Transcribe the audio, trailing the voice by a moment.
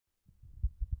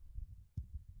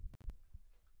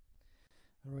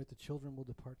All right, the children will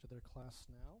depart to their class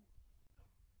now.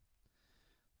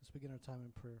 Let's begin our time in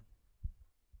prayer.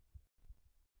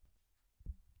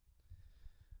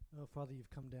 Oh, Father,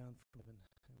 you've come down from heaven,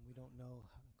 and we don't know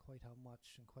quite how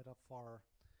much and quite how far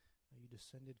you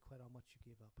descended, quite how much you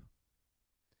gave up.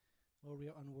 Lord, we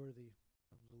are unworthy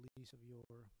of the least of your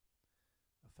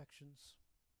affections.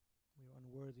 We are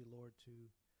unworthy, Lord, to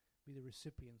be the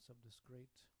recipients of this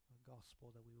great gospel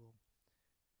that we will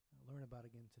learn about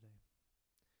again today.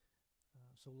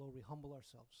 So, Lord, we humble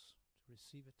ourselves to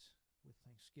receive it with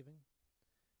thanksgiving,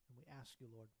 and we ask you,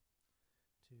 Lord,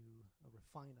 to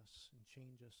refine us and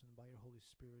change us, and by your Holy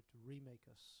Spirit to remake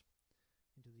us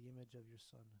into the image of your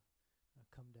Son.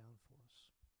 Come down for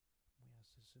us. We ask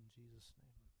this in Jesus'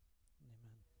 name.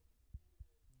 Amen.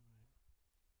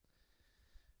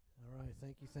 All right.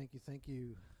 Thank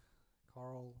you,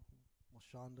 Carl,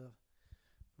 Mashonda,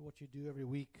 for what you do every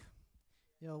week.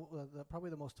 You know, probably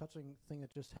the most touching thing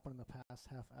that just happened in the past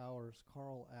half hour is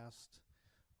Carl asked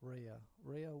Rhea,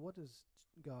 what does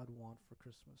God want for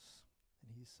Christmas?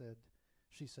 And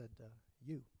she said,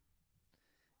 you.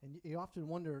 And you often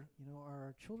wonder, are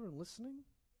our children listening?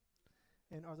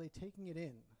 And are they taking it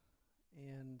in?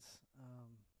 And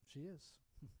she is.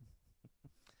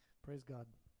 Praise God.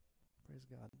 Praise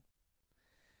God.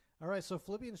 All right, so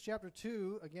Philippians chapter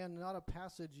 2, again, not a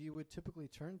passage you would typically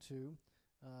turn to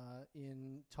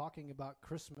in talking about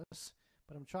Christmas,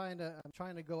 but I'm trying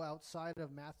to go outside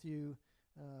of Matthew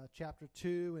chapter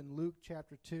 2 and Luke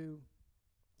chapter 2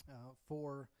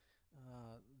 for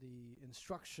the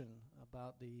instruction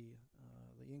about the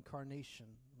incarnation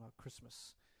about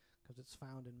Christmas, because it's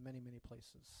found in many, many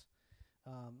places.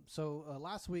 So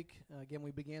last week, again,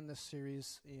 we began this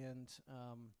series, and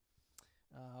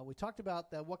we talked about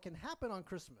that what can happen on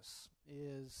Christmas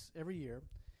is every year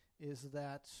is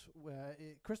that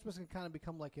Christmas can kind of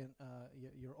become like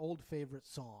your old favorite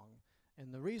song.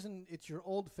 And the reason it's your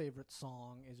old favorite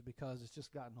song is because it's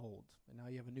just gotten old, and now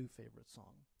you have a new favorite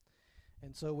song.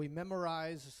 And so we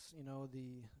memorize,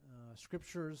 the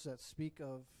scriptures that speak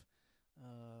of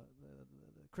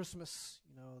the Christmas,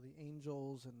 the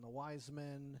angels and the wise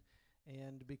men.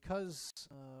 And because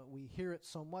we hear it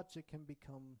so much, it can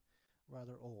become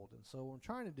rather old. And so what I'm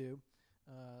trying to do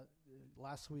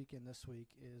last week and this week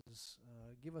is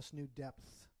give us new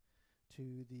depth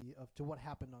to what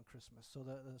happened on Christmas.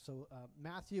 So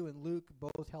Matthew and Luke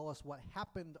both tell us what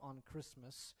happened on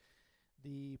Christmas.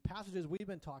 The passages we've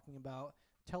been talking about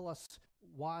tell us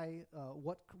why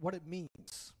what it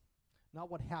means, not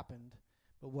what happened,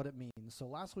 but what it means. So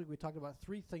last week we talked about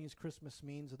 3 things Christmas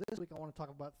means. This week I want to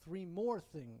talk about 3 more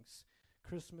things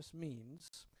Christmas means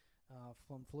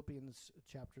from Philippians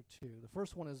chapter 2. The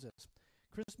first one is this.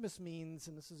 Christmas means,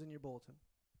 and this is in your bulletin,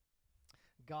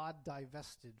 God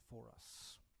divested for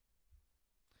us.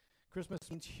 Christmas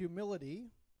means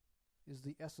humility is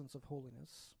the essence of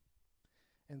holiness.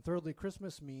 And thirdly,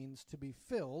 Christmas means to be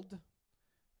filled,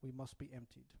 we must be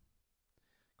emptied.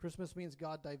 Christmas means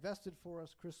God divested for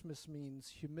us. Christmas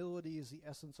means humility is the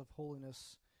essence of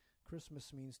holiness.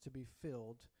 Christmas means to be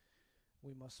filled,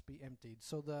 we must be emptied.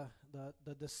 So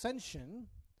the descension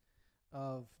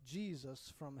of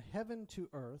Jesus from heaven to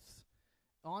earth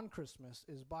on Christmas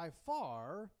is by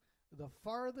far the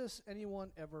farthest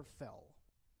anyone ever fell.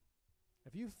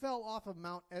 If you fell off of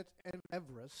Mount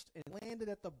Everest and landed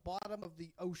at the bottom of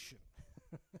the ocean,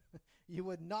 you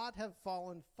would not have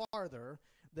fallen farther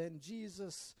than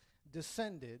Jesus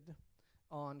descended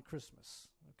on Christmas.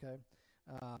 Okay,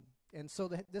 and so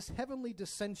this heavenly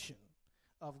descension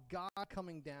of God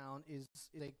coming down is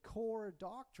a core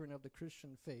doctrine of the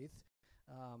Christian faith,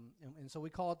 and so we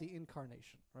call it the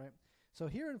incarnation, right? So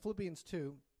here in Philippians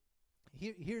 2,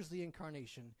 here's the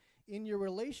incarnation. In your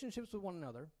relationships with one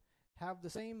another, have the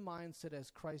same mindset as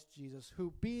Christ Jesus,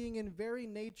 who being in very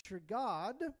nature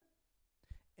God,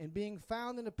 and being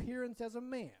found in appearance as a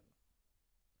man,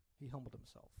 he humbled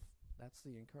himself. That's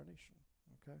the incarnation,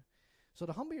 okay? So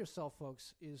to humble yourself,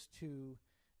 folks, is to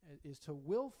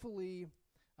willfully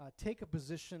take a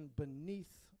position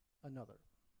beneath another.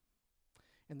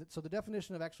 And so the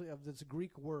definition of this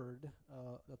Greek word,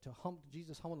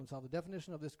 Jesus humbled himself, the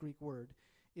definition of this Greek word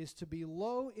is to be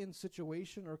low in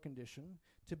situation or condition,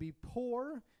 to be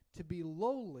poor, to be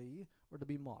lowly, or to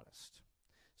be modest.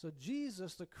 So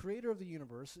Jesus, the creator of the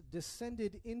universe,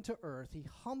 descended into earth. He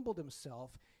humbled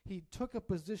himself. He took a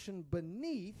position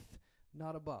beneath,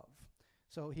 not above.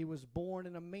 So he was born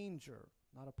in a manger,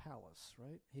 not a palace,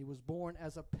 right? He was born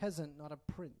as a peasant, not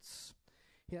a prince.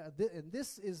 Yeah, and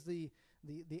this is the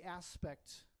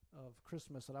aspect of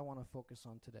Christmas that I want to focus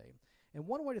on today. And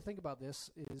one way to think about this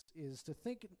is to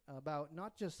think about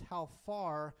not just how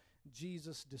far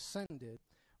Jesus descended,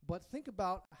 but think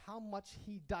about how much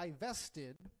he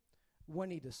divested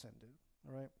when he descended,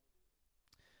 all right?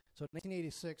 So in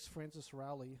 1986, Francis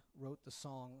Rowley wrote the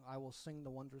song, "I Will Sing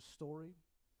the Wondrous Story."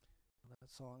 That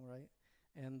song, right?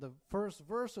 And the first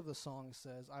verse of the song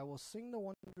says, "I will sing the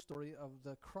wondrous story of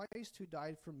the Christ who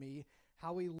died for me,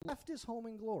 how he left his home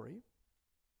in glory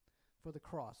for the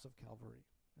cross of Calvary."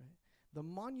 Right? The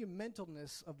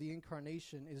monumentalness of the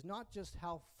incarnation is not just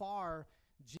how far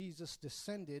Jesus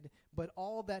descended, but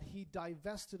all that he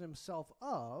divested himself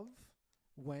of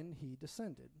when he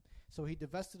descended. So he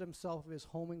divested himself of his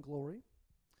home in glory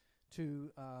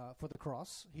for the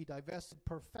cross. He divested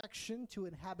perfection to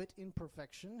inhabit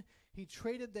imperfection. He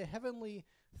traded the heavenly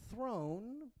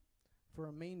throne for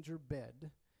a manger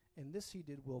bed, and this he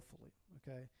did willfully,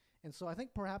 okay? And so I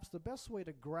think perhaps the best way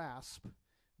to grasp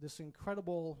this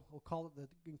incredible, we'll call it the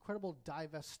incredible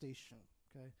divestation,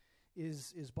 okay,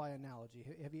 is by analogy.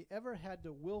 Have you ever had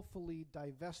to willfully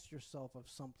divest yourself of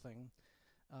something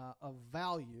of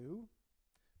value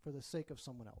for the sake of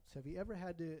someone else? Have you ever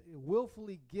had to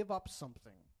willfully give up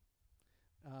something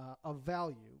of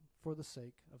value for the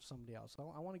sake of somebody else?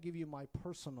 I want to give you my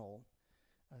personal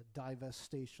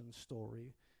divestation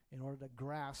story in order to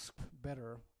grasp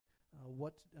better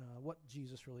what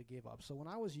Jesus really gave up. So when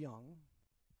I was young,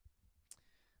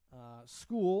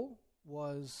 school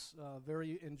was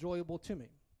very enjoyable to me.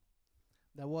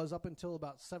 That was up until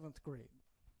about 7th grade,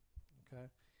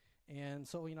 okay? And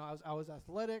so, I was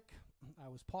athletic, I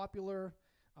was popular,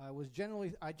 I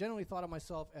generally thought of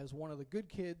myself as one of the good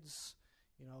kids,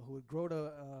 who would grow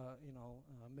to,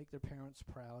 make their parents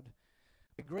proud.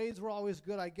 My grades were always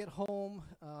good. I'd get home,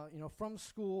 from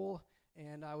school,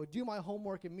 and I would do my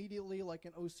homework immediately like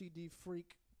an OCD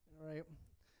freak, right?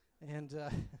 And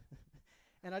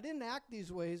and I didn't act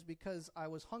these ways because I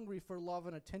was hungry for love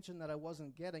and attention that I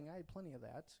wasn't getting. I had plenty of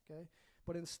that, okay?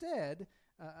 But instead,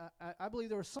 I believe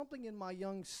there was something in my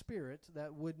young spirit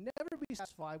that would never be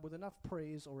satisfied with enough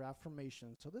praise or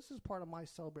affirmation. So this is part of my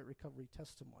Celebrate Recovery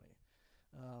testimony,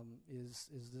 is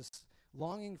this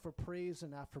longing for praise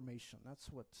and affirmation. That's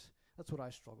what I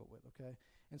struggle with, okay?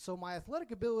 And so my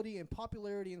athletic ability and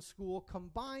popularity in school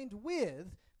combined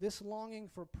with this longing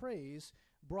for praise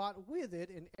brought with it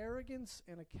an arrogance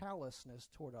and a callousness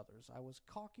toward others. I was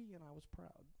cocky and I was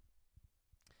proud.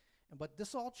 But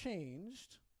this all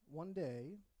changed one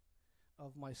day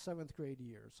of my 7th grade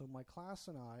year. So my class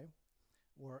and I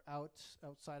were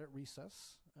outside at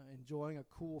recess, enjoying a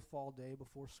cool fall day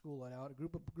before school let out. A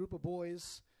group of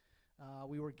boys,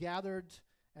 we were gathered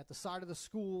at the side of the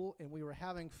school, and we were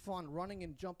having fun running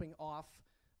and jumping off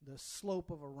the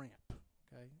slope of a ramp,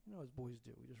 okay? As boys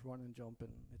do. We just run and jump,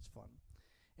 and it's fun.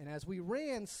 And as we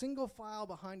ran single file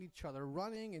behind each other,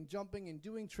 running and jumping and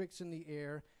doing tricks in the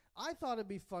air, I thought it'd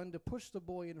be fun to push the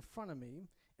boy in front of me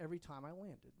every time I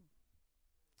landed.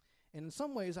 And in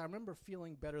some ways, I remember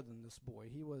feeling better than this boy.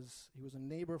 He was a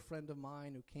neighbor friend of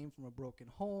mine who came from a broken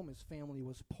home. His family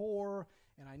was poor,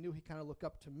 and I knew he kind of looked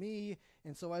up to me.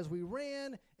 And so as we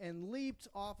ran and leaped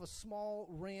off a small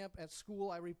ramp at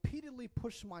school, I repeatedly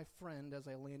pushed my friend as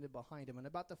I landed behind him. And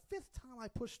about the 5th time I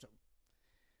pushed him,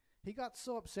 he got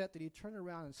so upset that he turned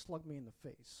around and slugged me in the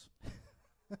face.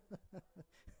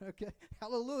 Okay,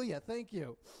 hallelujah, thank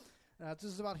you. This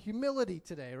is about humility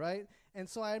today, right? And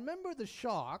so I remember the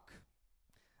shock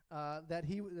I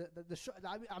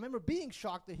remember being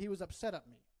shocked that he was upset at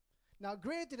me. Now,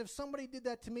 granted, if somebody did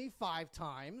that to me 5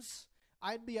 times,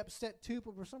 I'd be upset too,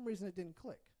 but for some reason it didn't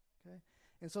click, okay?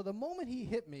 And so the moment he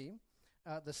hit me,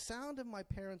 the sound of my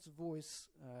parents' voice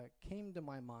came to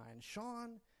my mind.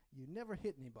 "Shaun, you never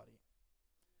hit anybody."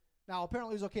 Now,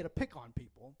 apparently it was okay to pick on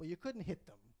people, but you couldn't hit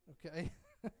them, okay?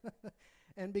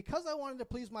 And because I wanted to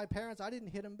please my parents, I didn't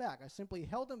hit him back. I simply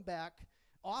held him back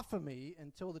off of me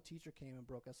until the teacher came and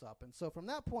broke us up. And so from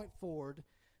that point forward,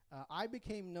 I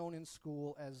became known in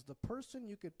school as the person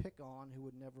you could pick on who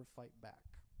would never fight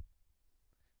back.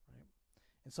 Right?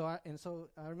 And so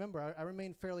I remember I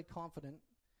remained fairly confident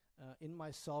in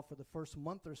myself for the first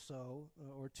month or so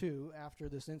or 2 after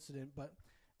this incident. But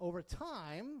over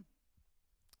time,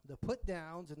 the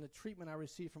put-downs and the treatment I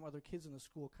received from other kids in the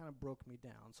school kind of broke me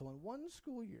down. So in one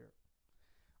school year,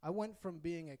 I went from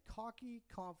being a cocky,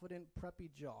 confident,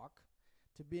 preppy jock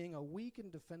to being a weak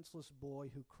and defenseless boy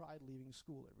who cried leaving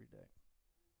school every day.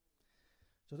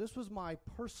 So this was my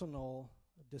personal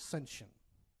dissension.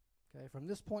 Okay, from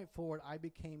this point forward, I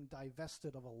became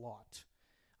divested of a lot.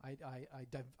 I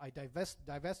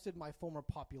divested my former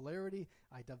popularity.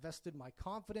 I divested my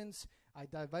confidence. I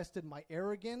divested my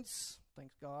arrogance,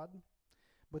 thanks God.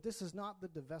 But this is not the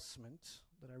divestment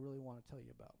that I really want to tell you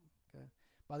about, okay?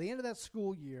 By the end of that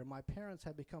school year, my parents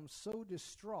had become so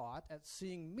distraught at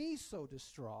seeing me so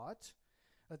distraught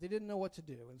that they didn't know what to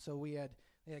do. And so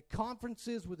they had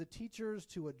conferences with the teachers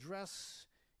to address,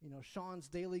 Shaun's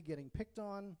daily getting picked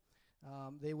on.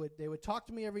 They would talk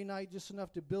to me every night just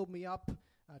enough to build me up,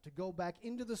 to go back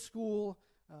into the school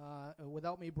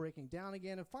without me breaking down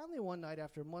again. And finally one night,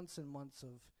 after months and months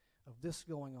of this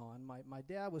going on, my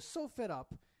dad was so fed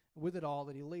up with it all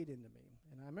that he laid into me.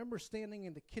 And I remember standing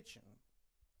in the kitchen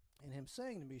and him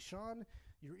saying to me, "Shaun,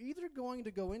 you're either going to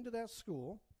go into that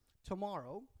school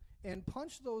tomorrow and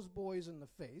punch those boys in the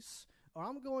face, or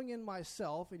I'm going in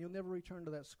myself and you'll never return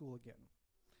to that school again."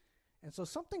 And so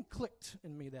something clicked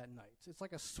in me that night. It's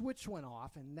like a switch went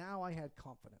off, and now I had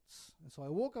confidence. And so I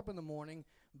woke up in the morning,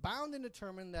 bound and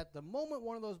determined that the moment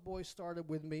one of those boys started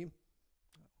with me,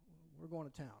 we're going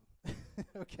to town,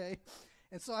 okay?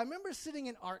 And so I remember sitting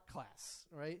in art class,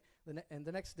 right, and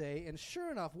the next day, and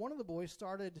sure enough, one of the boys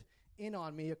started in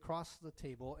on me across the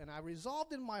table, and I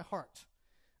resolved in my heart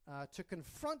to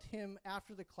confront him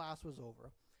after the class was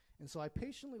over. And so I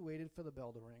patiently waited for the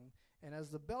bell to ring, and as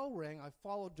the bell rang, I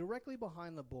followed directly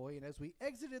behind the boy, and as we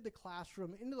exited the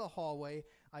classroom into the hallway,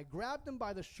 I grabbed him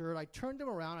by the shirt, I turned him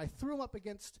around, I threw him up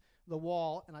against the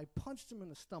wall, and I punched him in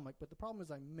the stomach, but the problem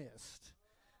is I missed.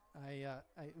 It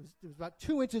was about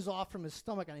 2 inches off from his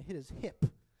stomach, and I hit his hip.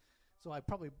 So I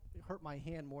probably hurt my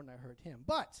hand more than I hurt him.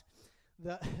 But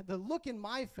the look in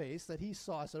my face that he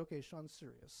saw, I said, okay, Shaun's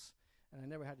serious. And I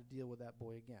never had to deal with that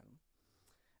boy again.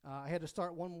 I had to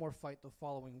start one more fight the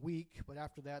following week, but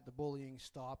after that, the bullying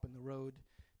stopped and the road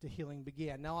to healing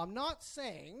began. Now, I'm not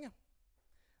saying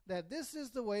that this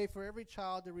is the way for every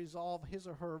child to resolve his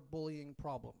or her bullying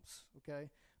problems, okay?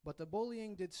 But the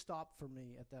bullying did stop for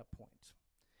me at that point.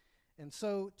 And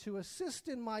so to assist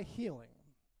in my healing,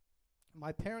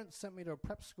 my parents sent me to a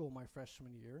prep school my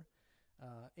freshman year,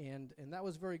 and that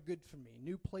was very good for me.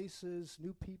 New places,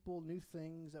 new people, new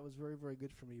things, that was very, very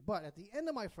good for me. But at the end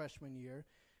of my freshman year,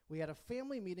 we had a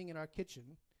family meeting in our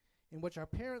kitchen in which our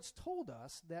parents told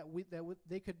us that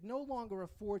they could no longer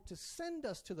afford to send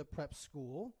us to the prep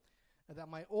school that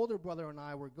my older brother and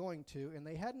I were going to, and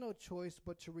they had no choice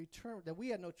but to return, that we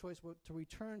had no choice but to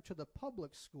return to the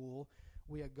public school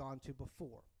we had gone to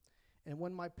before. And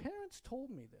when my parents told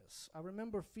me this, I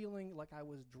remember feeling like I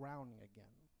was drowning again.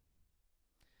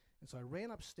 And so I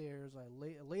ran upstairs, I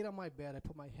laid on my bed, I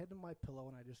put my head in my pillow,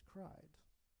 and I just cried.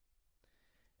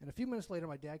 And a few minutes later,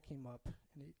 my dad came up,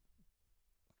 and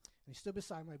he stood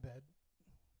beside my bed,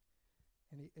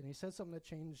 and he said something that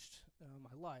changed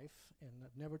my life, and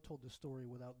I've never told this story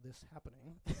without this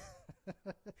happening.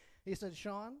 He said,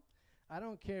 "Shaun, I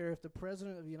don't care if the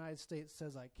President of the United States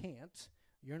says I can't,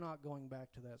 you're not going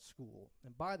back to that school."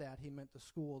 And by that, he meant the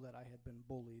school that I had been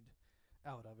bullied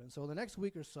out of. And so the next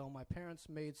week or so, my parents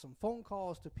made some phone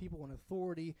calls to people in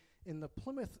authority in the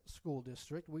Plymouth School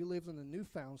District. We lived in the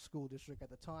Newfound School District at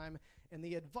the time, and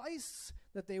the advice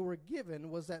that they were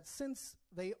given was that since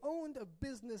they owned a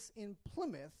business in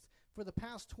Plymouth for the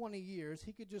past 20 years,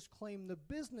 he could just claim the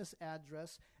business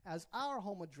address as our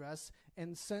home address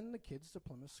and send the kids to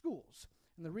Plymouth schools.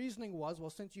 And the reasoning was,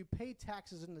 well, since you pay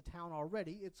taxes in the town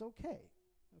already, it's okay.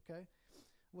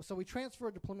 Well, so we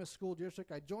transferred to Plymouth School District.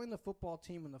 I joined the football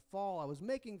team in the fall. I was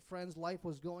making friends. Life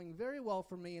was going very well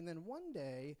for me. And then one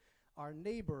day, our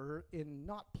neighbor in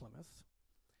not Plymouth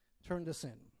turned us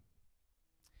in.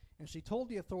 And she told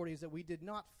the authorities that we did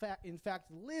not, in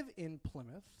fact, live in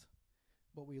Plymouth,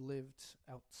 but we lived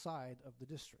outside of the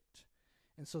district.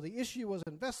 And so the issue was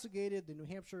investigated. The New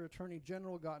Hampshire Attorney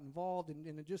General got involved. And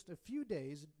in just a few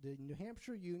days, the New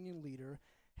Hampshire Union leader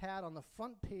had on the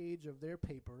front page of their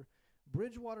paper,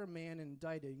 "Bridgewater man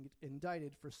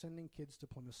indicted for sending kids to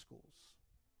Plymouth schools."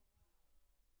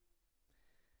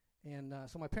 And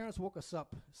so my parents woke us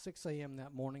up 6 a.m.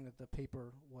 that morning that the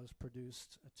paper was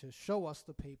produced to show us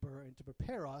the paper and to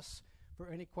prepare us for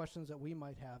any questions that we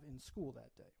might have in school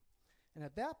that day. And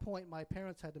at that point, my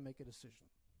parents had to make a decision.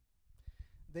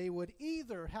 They would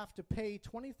either have to pay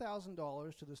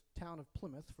 $20,000 to the town of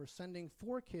Plymouth for sending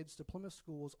 4 kids to Plymouth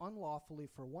schools unlawfully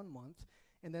for 1 month,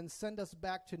 and then send us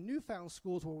back to Newfound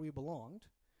schools where we belonged,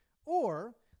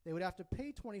 or they would have to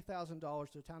pay $20,000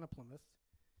 to the town of Plymouth,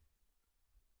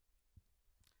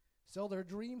 sell their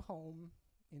dream home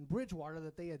in Bridgewater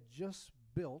that they had just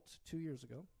built 2 years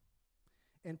ago,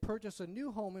 and purchase a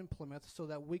new home in Plymouth so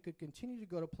that we could continue to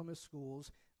go to Plymouth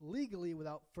schools legally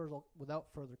without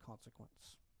further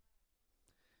consequence.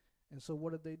 And so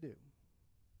what did they do?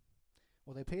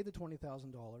 Well, they paid the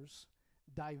 $20,000,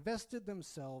 divested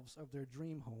themselves of their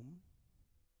dream home,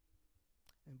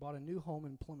 and bought a new home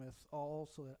in Plymouth, all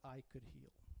so that I could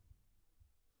heal.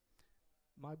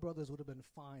 My brothers would have been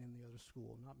fine in the other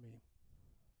school, not me.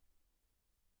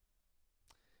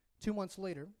 2 months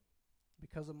later,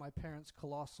 because of my parents'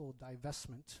 colossal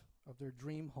divestment of their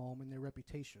dream home and their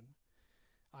reputation,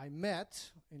 I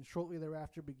met and shortly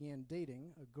thereafter began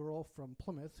dating a girl from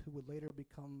Plymouth who would later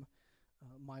become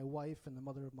my wife and the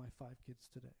mother of my 5 kids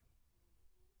today.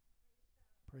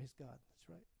 Praise God. That's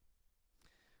right.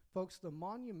 Folks, the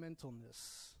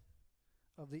monumentalness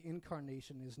of the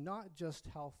incarnation is not just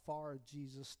how far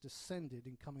Jesus descended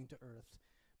in coming to earth,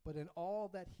 but in all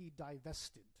that he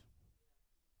divested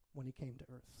when he came to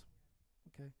earth.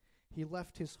 Okay? He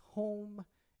left his home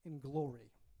in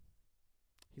glory.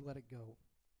 He let it go.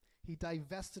 He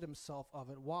divested himself of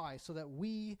it. Why? So that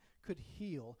we could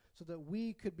heal, so that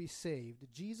we could be saved.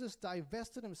 Jesus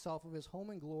divested himself of his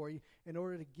home in glory in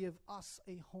order to give us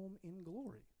a home in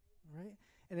glory, right?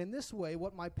 And in this way,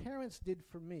 what my parents did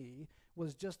for me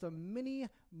was just a mini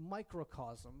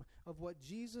microcosm of what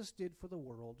Jesus did for the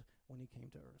world when he came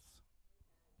to earth.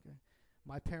 Okay?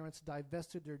 My parents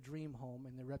divested their dream home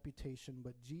and their reputation,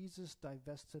 but Jesus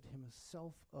divested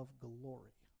himself of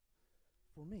glory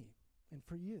for me and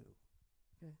for you.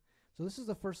 Okay? So this is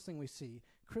the first thing we see.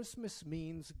 Christmas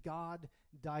means God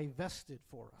divested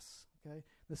for us. Okay?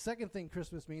 The second thing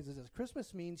Christmas means is this.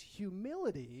 Christmas means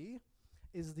humility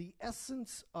is the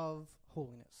essence of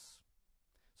holiness.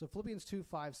 So Philippians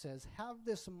 2:5 says, "Have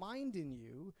this mind in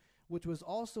you, which was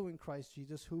also in Christ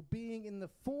Jesus, who being in the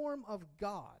form of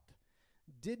God,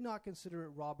 did not consider it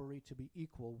robbery to be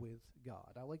equal with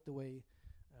God." I like the way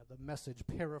the Message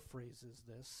paraphrases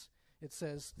this. It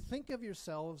says, "Think of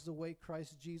yourselves the way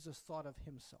Christ Jesus thought of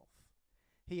himself.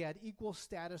 He had equal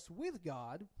status with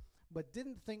God, but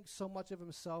didn't think so much of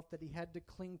himself that he had to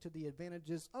cling to the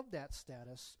advantages of that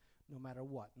status no matter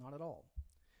what. Not at all.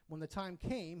 When the time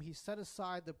came, he set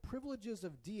aside the privileges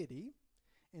of deity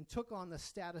and took on the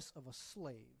status of a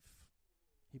slave.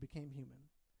 He became human.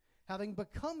 Having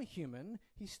become human,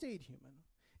 he stayed human.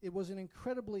 It was an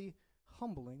incredibly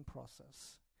humbling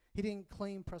process. He didn't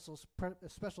claim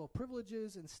special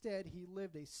privileges. Instead, he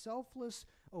lived a selfless,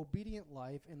 obedient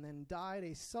life and then died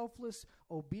a selfless,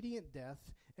 obedient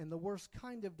death, and the worst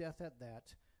kind of death at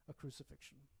that, a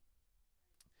crucifixion."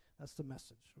 That's the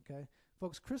message, okay?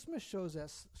 Folks, Christmas shows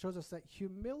us that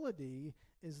humility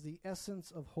is the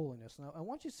essence of holiness. Now, I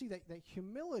want you to see that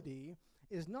humility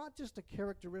is not just a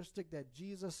characteristic that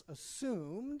Jesus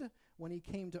assumed when he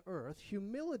came to earth.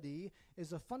 Humility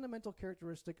is a fundamental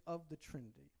characteristic of the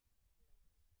Trinity.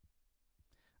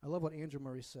 I love what Andrew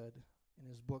Murray said in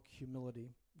his book,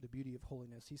 Humility, The Beauty of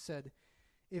Holiness. He said,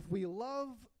 "If we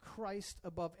love Christ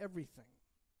above everything,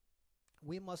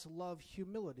 we must love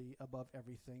humility above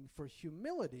everything, for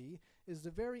humility is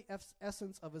the very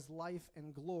essence of his life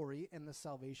and glory and the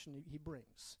salvation he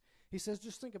brings." He says,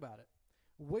 just think about it.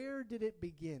 Where did it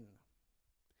begin?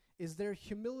 Is there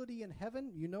humility in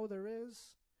heaven? You know there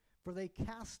is. For they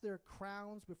cast their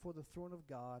crowns before the throne of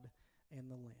God and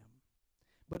the Lamb.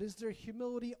 But is there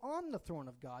humility on the throne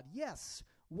of God? Yes.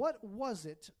 What was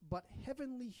it but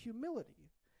heavenly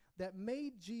humility that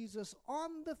made Jesus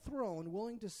on the throne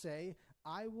willing to say,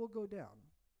 "I will go down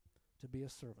to be a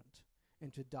servant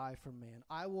and to die for man.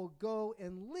 I will go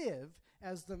and live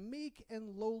as the meek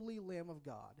and lowly Lamb of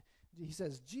God." He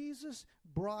says Jesus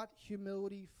brought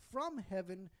humility from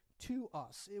heaven to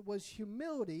us. It was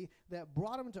humility that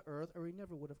brought him to earth, or he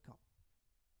never would have come.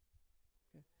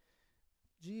 Okay?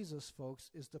 Jesus, folks,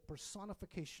 is the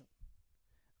personification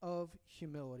of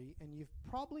humility, and you've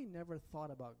probably never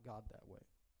thought about God that way.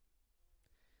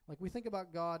 Like, we think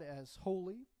about God as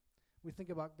holy, we think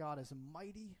about God as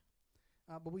mighty,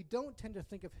 but we don't tend to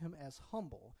think of him as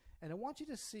humble. And I want you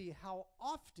to see how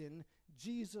often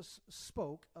Jesus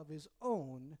spoke of his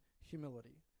own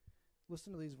humility.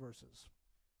 Listen to these verses.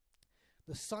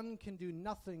 "The Son can do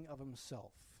nothing of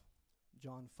himself,"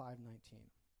 John 5:19.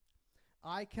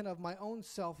 "I can of my own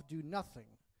self do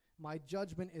nothing. My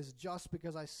judgment is just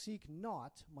because I seek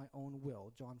not my own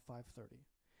will," John 5:30.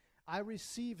 "I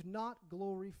receive not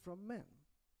glory from men,"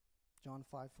 John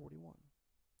 5:41.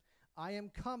 "I am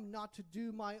come not to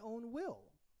do my own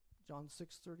will," John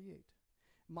 6:38.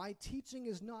 "My teaching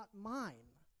is not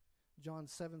mine," John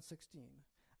 7:16.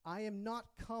 "I am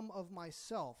not come of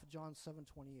myself," John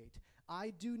 7:28.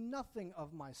 "I do nothing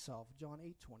of myself," John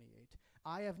 8:28.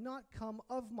 "I have not come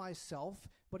of myself,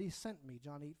 but he sent me,"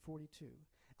 John 8:42.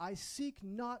 "I seek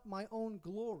not my own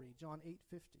glory," John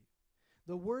 8:50.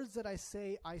 "The words that I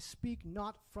say, I speak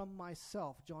not from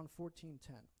myself," John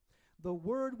 14:10. "The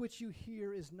word which you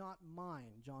hear is not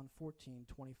mine," John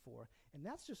 14:24. And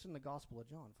that's just in the Gospel of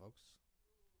John, folks.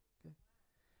 Okay?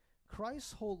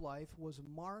 Christ's whole life was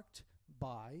marked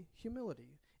by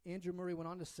humility. Andrew Murray went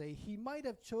on to say, he might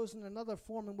have chosen another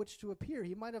form in which to appear.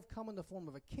 He might have come in the form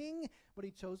of a king, but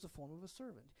he chose the form of a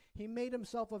servant. He made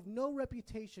himself of no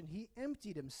reputation. He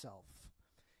emptied himself.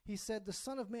 He said, the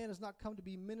Son of Man has not come to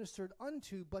be ministered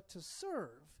unto, but to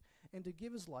serve, and to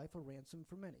give his life a ransom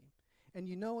for many. And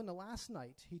you know, in the last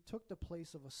night, he took the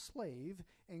place of a slave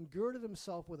and girded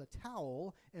himself with a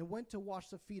towel and went to wash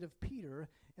the feet of Peter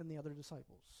and the other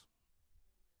disciples.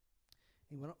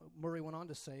 Murray went on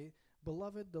to say,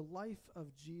 beloved, the life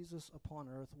of Jesus upon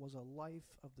earth was a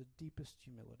life of the deepest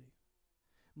humility.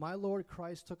 My Lord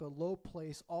Christ took a low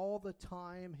place all the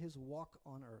time his walk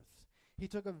on earth. He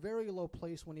took a very low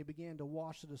place when he began to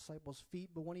wash the disciples' feet,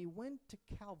 but when he went to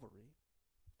Calvary,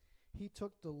 he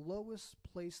took the lowest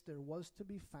place there was to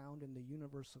be found in the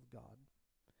universe of God,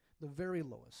 the very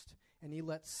lowest, and he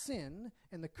let sin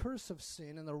and the curse of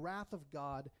sin and the wrath of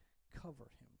God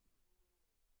cover him.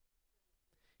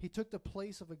 He took the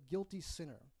place of a guilty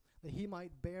sinner, that he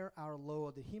might bear our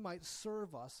load, that he might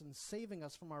serve us in saving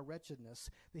us from our wretchedness,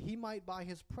 that he might by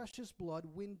his precious blood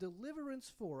win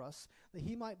deliverance for us, that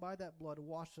he might by that blood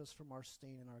wash us from our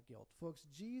stain and our guilt. Folks,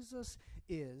 Jesus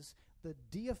is the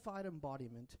deified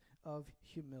embodiment of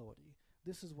humility.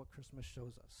 This is what Christmas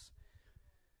shows us.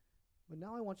 But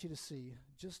now I want you to see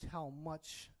just how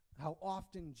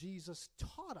often Jesus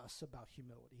taught us about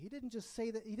humility. He didn't just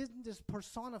say that, he didn't just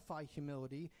personify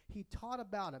humility, he taught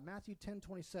about it. Matthew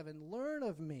 10:27, learn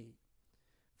of me,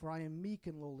 for I am meek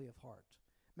and lowly of heart.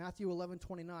 Matthew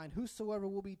 11:29, whosoever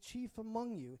will be chief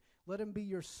among you, let him be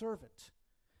your servant,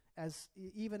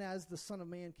 even as the Son of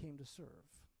Man came to serve.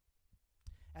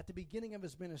 At the beginning of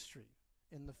his ministry,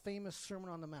 in the famous Sermon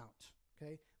on the Mount,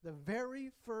 okay, the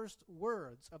very first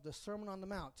words of the Sermon on the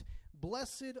Mount,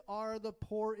 blessed are the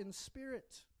poor in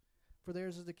spirit, for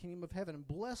theirs is the kingdom of heaven.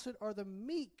 Blessed are the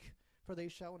meek, for they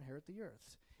shall inherit the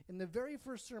earth. In the very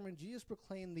first sermon, Jesus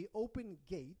proclaimed the open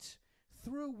gate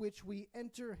through which we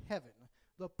enter heaven,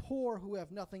 the poor who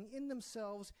have nothing in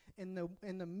themselves and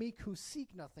the meek who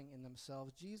seek nothing in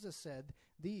themselves. Jesus said,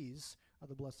 these are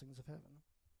the blessings of heaven.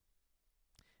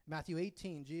 Matthew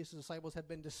 18, Jesus' disciples had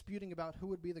been disputing about who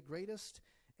would be the greatest,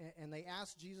 and they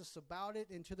asked Jesus about it,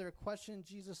 and to their question,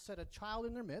 Jesus set a child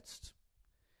in their midst,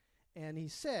 and he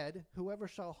said, whoever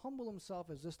shall humble himself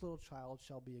as this little child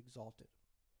shall be exalted.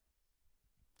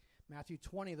 Matthew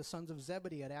 20, the sons of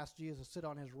Zebedee had asked Jesus to sit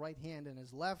on his right hand and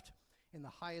his left in the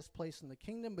highest place in the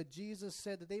kingdom, but Jesus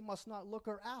said that they must not look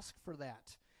or ask for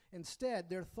that. Instead,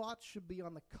 their thoughts should be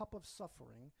on the cup of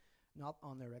suffering, not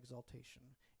on their exaltation.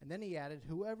 And then he added,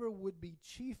 whoever would be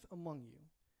chief among you,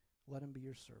 let him be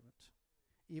your servant,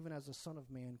 even as the Son of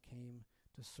Man came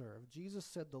to serve. Jesus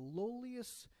said the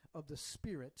lowliest of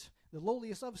spirit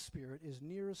is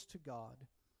nearest to God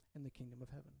in the kingdom of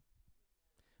heaven.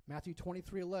 Matthew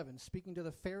 23:11, speaking to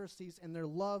the Pharisees and their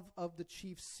love of the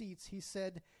chief seats, he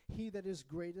said, he that is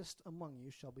greatest among you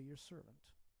shall be your servant.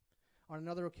 On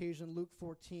another occasion, Luke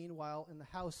 14, while in the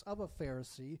house of a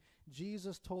Pharisee,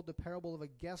 Jesus told the parable of a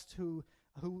guest who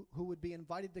would be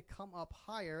invited to come up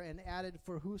higher, and added,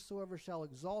 for whosoever shall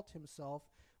exalt himself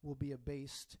will be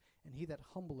abased, and he that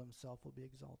humble himself will be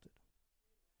exalted.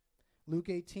 Luke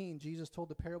 18, Jesus told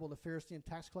the parable of the Pharisee and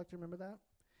tax collector. Remember that?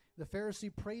 The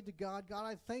Pharisee prayed to God, God,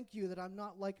 I thank you that I'm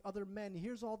not like other men.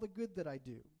 Here's all the good that I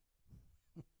do.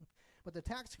 But the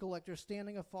tax collector,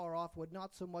 standing afar off, would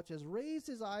not so much as raise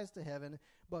his eyes to heaven,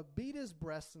 but beat his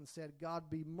breast and said, God,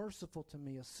 be merciful to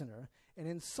me, a sinner. And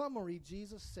in summary,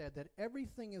 Jesus said that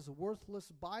everything is worthless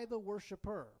by the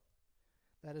worshiper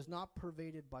that is not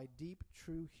pervaded by deep,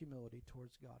 true humility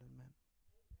towards God and men.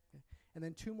 Okay? And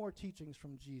then two more teachings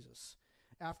from Jesus.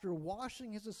 After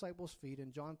washing his disciples' feet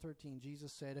in John 13,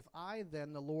 Jesus said, if I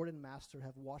then, the Lord and Master,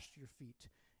 have washed your feet,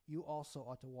 you also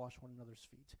ought to wash one another's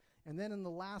feet. And then in the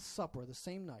Last Supper, the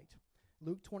same night,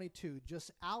 Luke 22,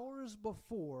 just hours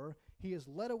before he is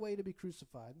led away to be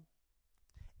crucified,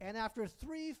 and after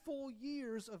 3 full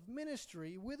years of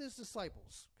ministry with his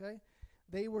disciples, okay,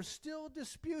 they were still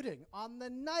disputing on the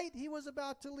night he was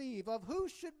about to leave of who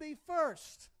should be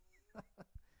first.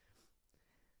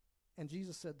 And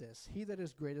Jesus said this, he that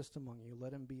is greatest among you,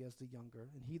 let him be as the younger,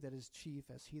 and he that is chief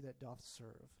as he that doth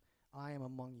serve. I am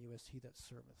among you as he that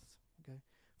serveth. Okay?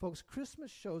 Folks, Christmas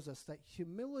shows us that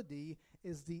humility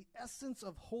is the essence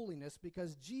of holiness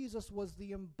because Jesus was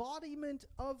the embodiment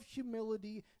of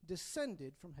humility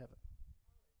descended from heaven.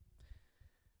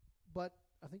 But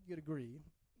I think you'd agree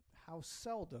how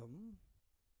seldom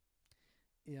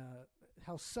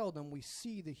we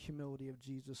see the humility of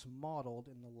Jesus modeled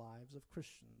in the lives of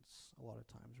Christians a lot of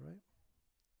times, right?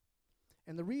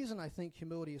 And the reason I think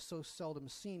humility is so seldom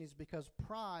seen is because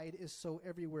pride is so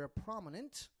everywhere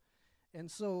prominent, and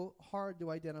so hard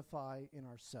to identify in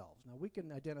ourselves. Now, we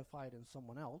can identify it in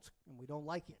someone else, and we don't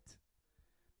like it,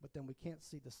 but then we can't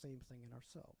see the same thing in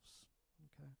ourselves,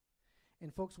 okay?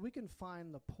 And folks, we can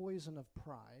find the poison of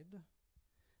pride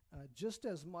just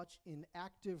as much in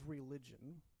active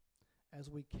religion as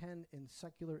we can in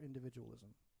secular individualism.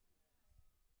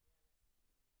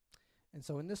 And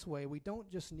so in this way, we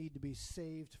don't just need to be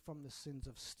saved from the sins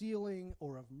of stealing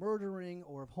or of murdering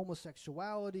or of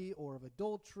homosexuality or of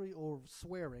adultery or of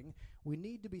swearing. We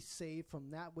need to be saved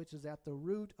from that which is at the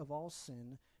root of all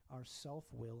sin, our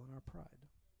self-will and our pride.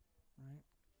 Right?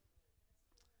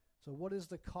 So what is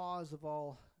the cause of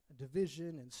all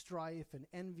division and strife and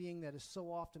envying that is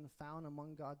so often found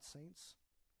among God's saints?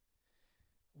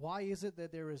 Why is it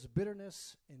that there is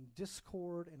bitterness and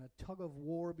discord and a tug of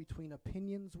war between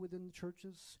opinions within the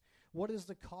churches? What is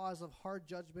the cause of hard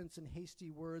judgments and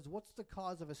hasty words? What's the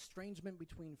cause of estrangement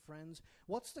between friends?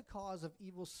 What's the cause of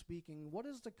evil speaking? What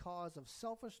is the cause of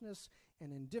selfishness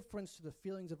and indifference to the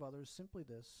feelings of others? Simply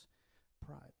this,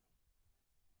 pride.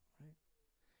 Right?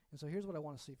 And so here's what I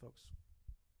want to see, folks.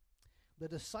 The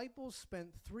disciples spent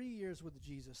 3 years with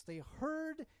Jesus. They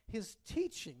heard his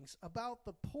teachings about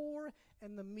the poor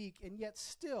and the meek, and yet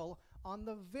still, on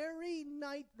the very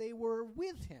night they were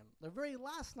with him, the very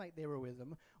last night they were with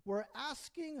him, were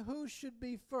asking who should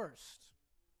be first.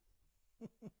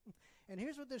 And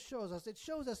here's what this shows us. It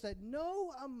shows us that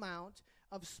no amount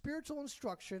of spiritual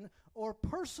instruction or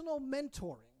personal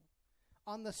mentoring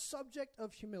on the subject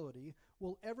of humility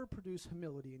will ever produce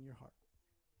humility in your heart.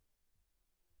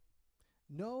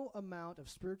 No amount of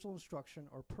spiritual instruction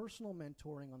or personal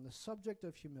mentoring on the subject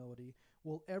of humility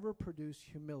will ever produce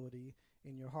humility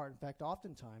in your heart. In fact,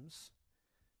 oftentimes,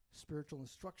 spiritual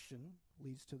instruction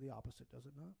leads to the opposite, does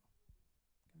it not?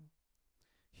 Okay.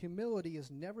 Humility is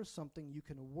never something you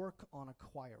can work on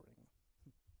acquiring.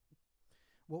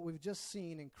 What we've just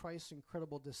seen in Christ's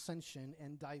incredible dissension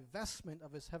and divestment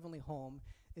of his heavenly home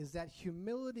is that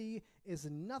humility is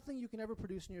nothing you can ever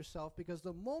produce in yourself, because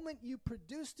the moment you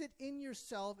produced it in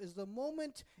yourself is the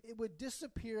moment it would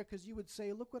disappear, because you would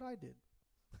say, look what I did.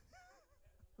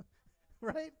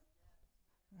 Right?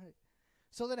 Right.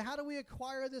 So then how do we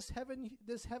acquire this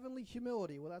heavenly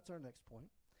humility? Well, that's our next point.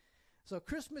 So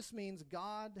Christmas means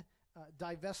God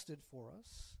divested for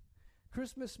us.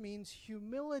 Christmas means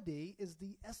humility is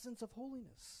the essence of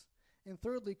holiness. And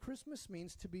thirdly, Christmas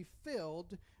means to be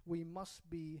filled, we must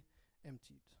be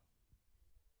emptied.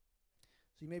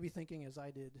 So you may be thinking, as I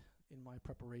did in my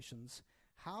preparations,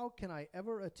 how can I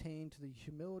ever attain to the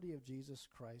humility of Jesus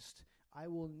Christ? I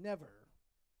will never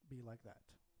be like that.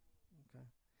 Okay.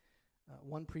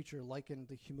 One preacher likened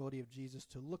the humility of Jesus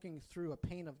to looking through a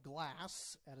pane of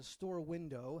glass at a store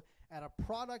window at a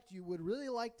product you would really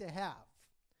like to have.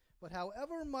 But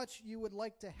however much you would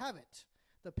like to have it,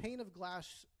 the pane of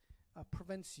glass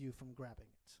prevents you from grabbing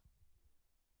it.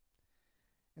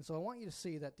 And so I want you to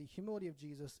see that the humility of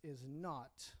Jesus is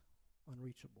not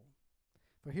unreachable.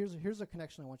 But here's a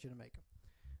connection I want you to make.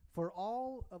 For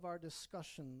all of our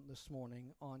discussion this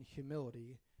morning on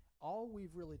humility, all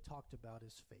we've really talked about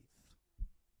is faith.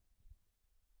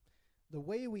 The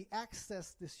way we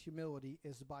access this humility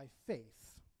is by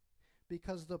faith,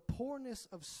 because the poorness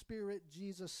of spirit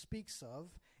Jesus speaks of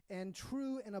and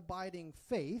true and abiding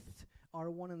faith are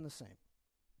one and the same.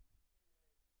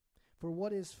 For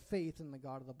what is faith in the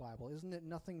God of the Bible? Isn't it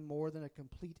nothing more than a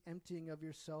complete emptying of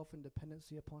yourself and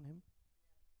dependency upon him?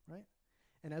 Right?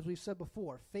 And as we've said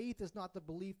before, faith is not the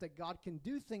belief that God can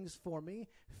do things for me.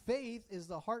 Faith is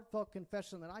the heartfelt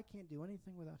confession that I can't do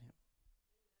anything without him.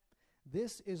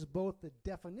 This is both the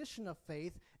definition of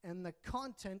faith and the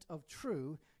content of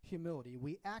true humility.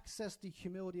 We access the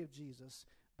humility of Jesus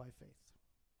by faith.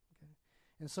 Okay?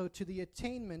 And so to the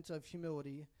attainment of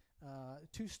humility,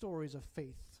 two stories of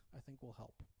faith, I think, will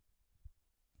help.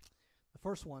 The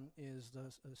first one is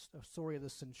a story of the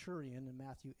centurion in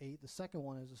Matthew 8. The second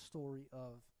one is a story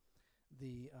of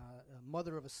the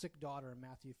mother of a sick daughter in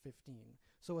Matthew 15.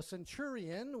 So a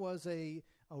centurion was a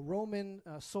Roman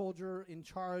soldier in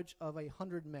charge of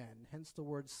 100 men, hence the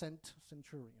word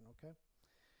centurion, okay?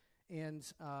 And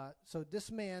so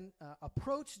this man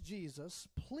approached Jesus,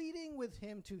 pleading with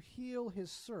him to heal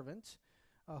his servant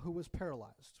who was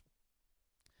paralyzed.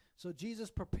 So Jesus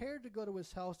prepared to go to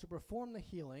his house to perform the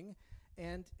healing,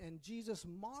 and Jesus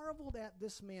marveled at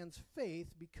this man's faith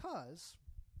because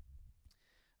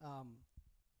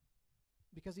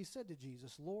he said to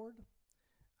Jesus, Lord,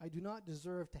 I do not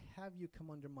deserve to have you come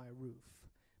under my roof,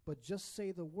 but just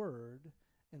say the word,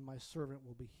 and my servant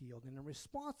will be healed. And in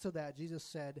response to that, Jesus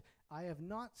said, I have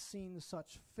not seen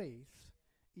such faith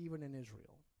even in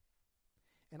Israel.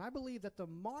 And I believe that the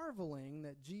marveling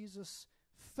that Jesus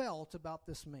felt about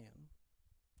this man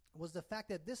was the fact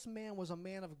that this man was a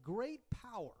man of great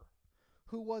power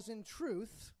who was in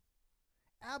truth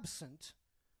absent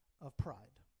of pride.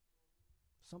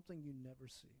 Something you never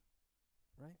see,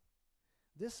 right?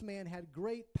 This man had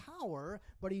great power,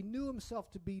 but he knew himself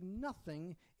to be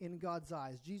nothing in God's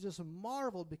eyes. Jesus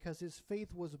marveled because his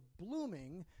faith was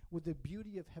blooming with the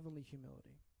beauty of heavenly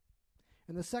humility.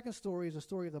 And the second story is a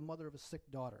story of the mother of a sick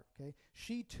daughter. Okay,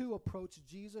 she too approached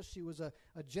Jesus. She was a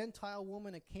Gentile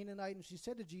woman, a Canaanite, and she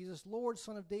said to Jesus, "Lord,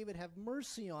 Son of David, have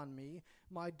mercy on me.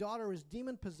 My daughter is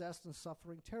demon-possessed and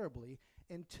suffering terribly."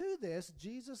 And to this,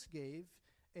 Jesus gave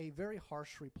a very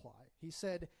harsh reply. He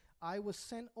said, "I was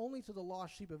sent only to the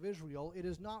lost sheep of Israel. It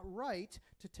is not right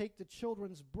to take the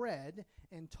children's bread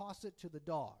and toss it to the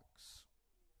dogs."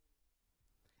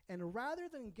 And rather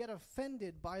than get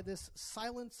offended by this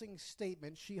silencing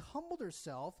statement, she humbled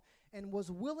herself and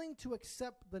was willing to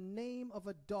accept the name of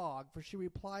a dog, for she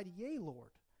replied, "Yea,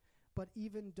 Lord, but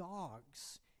even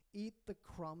dogs eat the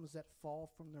crumbs that fall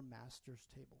from their master's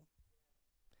table."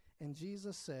 And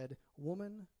Jesus said,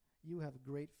 "Woman, you have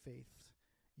great faith.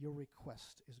 Your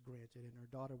request is granted." And her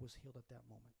daughter was healed at that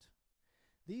moment.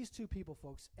 These two people,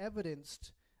 folks,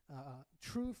 evidenced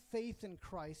true faith in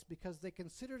Christ because they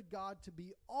considered God to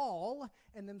be all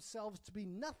and themselves to be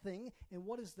nothing. And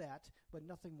what is that but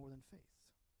nothing more than faith?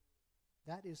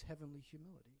 That is heavenly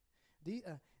humility.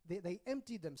 They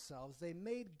emptied themselves. They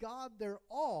made God their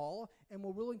all and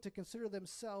were willing to consider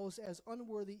themselves as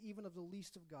unworthy even of the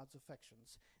least of God's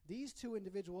affections. These two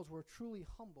individuals were truly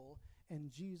humble, and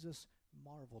Jesus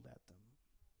marveled at them.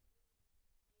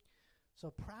 So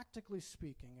practically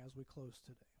speaking, as we close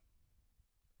today,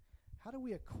 how do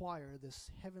we acquire this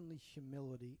heavenly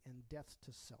humility and death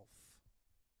to self?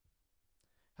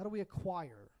 How do we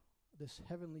acquire this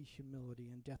heavenly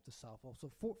humility and death to self? Also,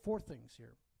 four things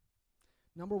here.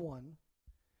 Number one,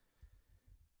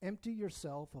 empty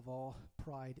yourself of all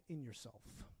pride in yourself.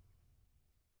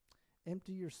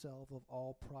 Empty yourself of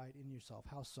all pride in yourself.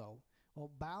 How so? Well,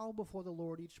 bow before the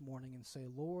Lord each morning and say,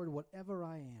 "Lord, whatever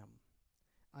I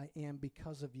am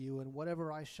because of you, and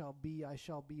whatever I shall be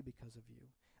because of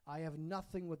you. I have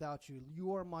nothing without you.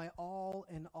 You are my all,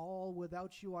 and all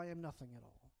without you I am nothing at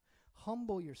all."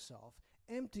 Humble yourself.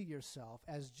 Empty yourself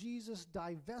as Jesus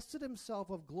divested himself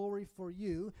of glory for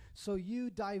you, so you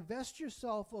divest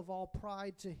yourself of all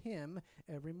pride to him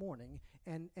every morning.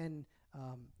 And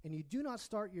you do not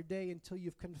start your day until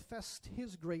you've confessed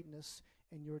his greatness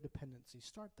and your dependency.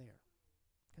 Start there.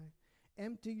 Okay?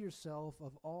 Empty yourself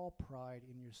of all pride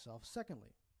in yourself.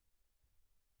 Secondly,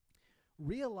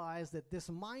 realize that this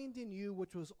mind in you,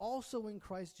 which was also in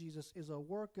Christ Jesus, is a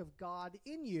work of God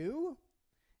in you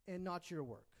and not your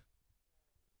work.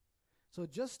 So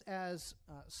just as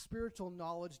spiritual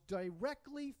knowledge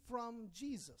directly from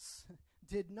Jesus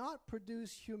did not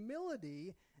produce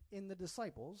humility in the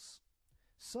disciples,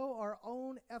 so our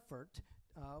own effort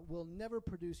will never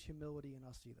produce humility in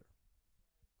us either.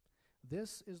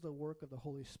 This is the work of the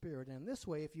Holy Spirit. And in this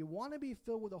way, if you want to be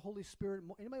filled with the Holy Spirit,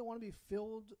 anybody want to be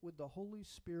filled with the Holy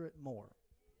Spirit more?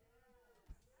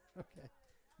 Okay.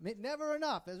 Never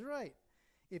enough, that's right.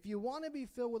 If you want to be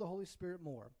filled with the Holy Spirit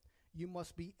more, you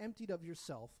must be emptied of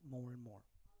yourself more and more.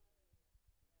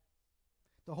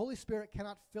 The Holy Spirit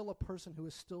cannot fill a person who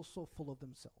is still so full of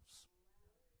themselves.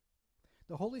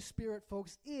 The Holy Spirit,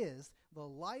 folks, is the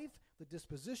life, the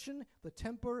disposition, the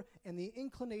temper, and the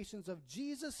inclinations of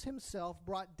Jesus himself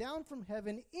brought down from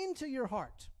heaven into your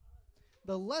heart.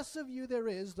 The less of you there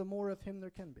is, the more of him there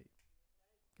can be.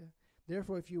 Okay?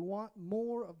 Therefore, if you want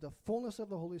more of the fullness of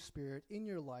the Holy Spirit in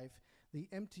your life,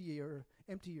 empty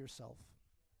yourself.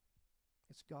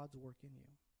 It's God's work in you.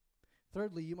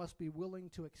 Thirdly, you must be willing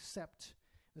to accept,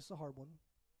 this is a hard one,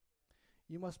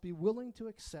 you must be willing to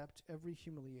accept every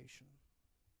humiliation.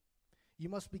 You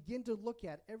must begin to look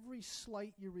at every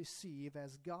slight you receive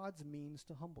as God's means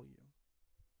to humble you.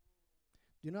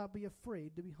 Do not be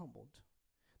afraid to be humbled.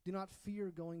 Do not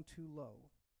fear going too low.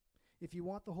 If you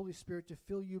want the Holy Spirit to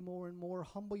fill you more and more,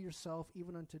 humble yourself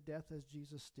even unto death as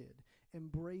Jesus did.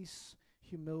 Embrace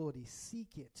humility.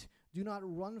 Seek it. Do not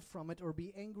run from it or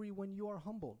be angry when you are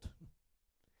humbled.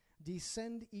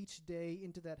 Descend each day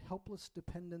into that helpless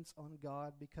dependence on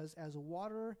God, because as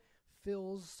water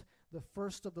fills the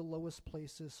first of the lowest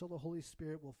places, so the Holy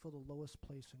Spirit will fill the lowest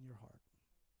place in your heart.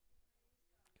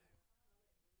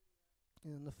 Okay.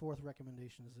 And then the fourth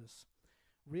recommendation is this.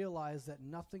 Realize that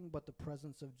nothing but the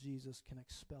presence of Jesus can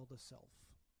expel the self.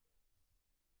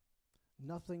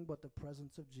 Nothing but the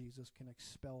presence of Jesus can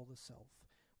expel the self.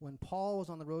 When Paul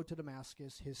was on the road to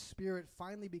Damascus, his spirit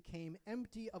finally became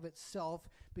empty of itself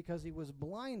because he was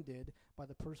blinded by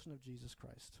the person of Jesus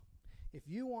Christ. If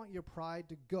you want your pride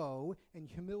to go and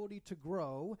humility to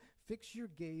grow, fix your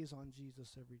gaze on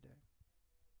Jesus every day.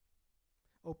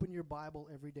 Open your Bible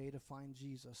every day to find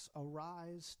Jesus.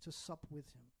 Arise to sup with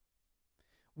him.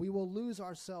 We will lose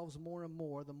ourselves more and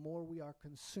more the more we are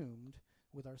consumed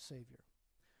with our Savior.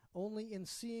 Only in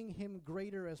seeing him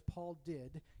greater as Paul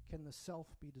did can the self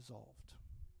be dissolved.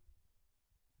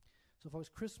 So folks,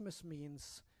 Christmas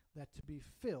means that to be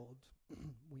filled,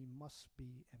 we must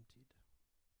be emptied.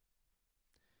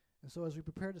 And so as we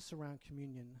prepare to surround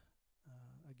communion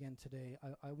again today,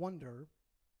 I wonder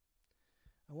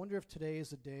if today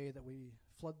is a day that we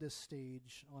flood this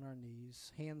stage on our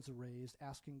knees, hands raised,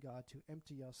 asking God to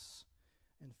empty us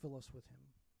and fill us with him.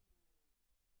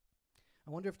 I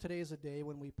wonder if today is a day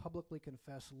when we publicly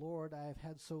confess, Lord, I have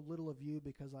had so little of you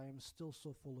because I am still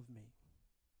so full of me.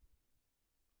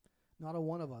 Not a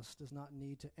one of us does not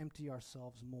need to empty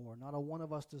ourselves more. Not a one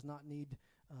of us does not need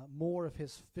more of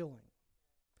his filling.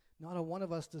 Not a one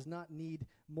of us does not need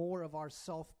more of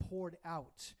ourself poured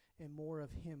out and more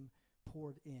of him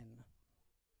poured in.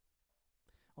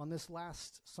 On this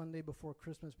last Sunday before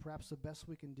Christmas, perhaps the best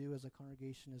we can do as a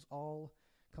congregation is all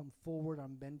come forward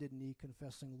on bended knee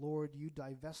confessing, Lord, you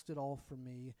divested all from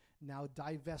me. Now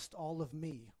divest all of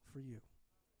me for you.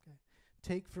 Okay?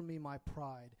 Take from me my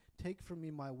pride. Take from me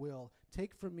my will.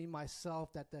 Take from me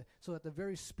myself so that the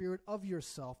very spirit of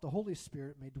yourself, the Holy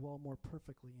Spirit, may dwell more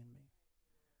perfectly in me.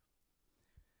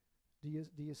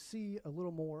 Do you see a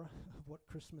little more of what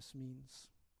Christmas means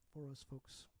for us,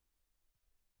 folks?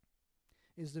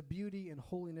 Is the beauty and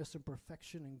holiness and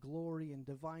perfection and glory and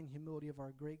divine humility of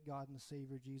our great God and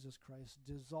Savior Jesus Christ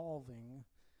dissolving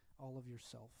all of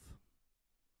yourself?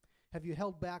 Have you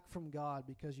held back from God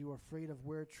because you are afraid of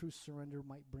where true surrender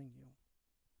might bring you?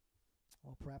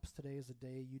 Well, perhaps today is the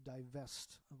day you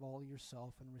divest of all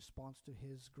yourself in response to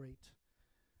his great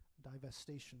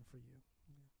divestation for you.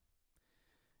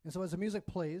 And so as the music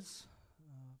plays,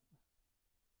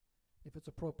 if it's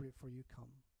appropriate for you, come.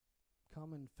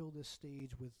 Come and fill this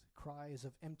stage with cries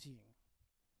of emptying.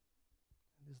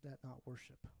 And is that not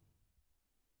worship?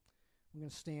 We're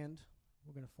going to stand.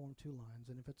 We're going to form two lines.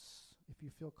 And if you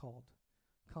feel called,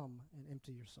 come and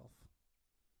empty yourself.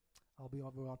 I'll be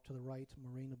over out to the right.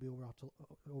 Maureen will be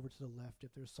over to the left.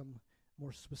 If there's some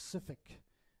more specific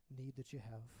need that you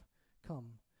have,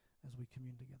 come as we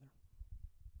commune together.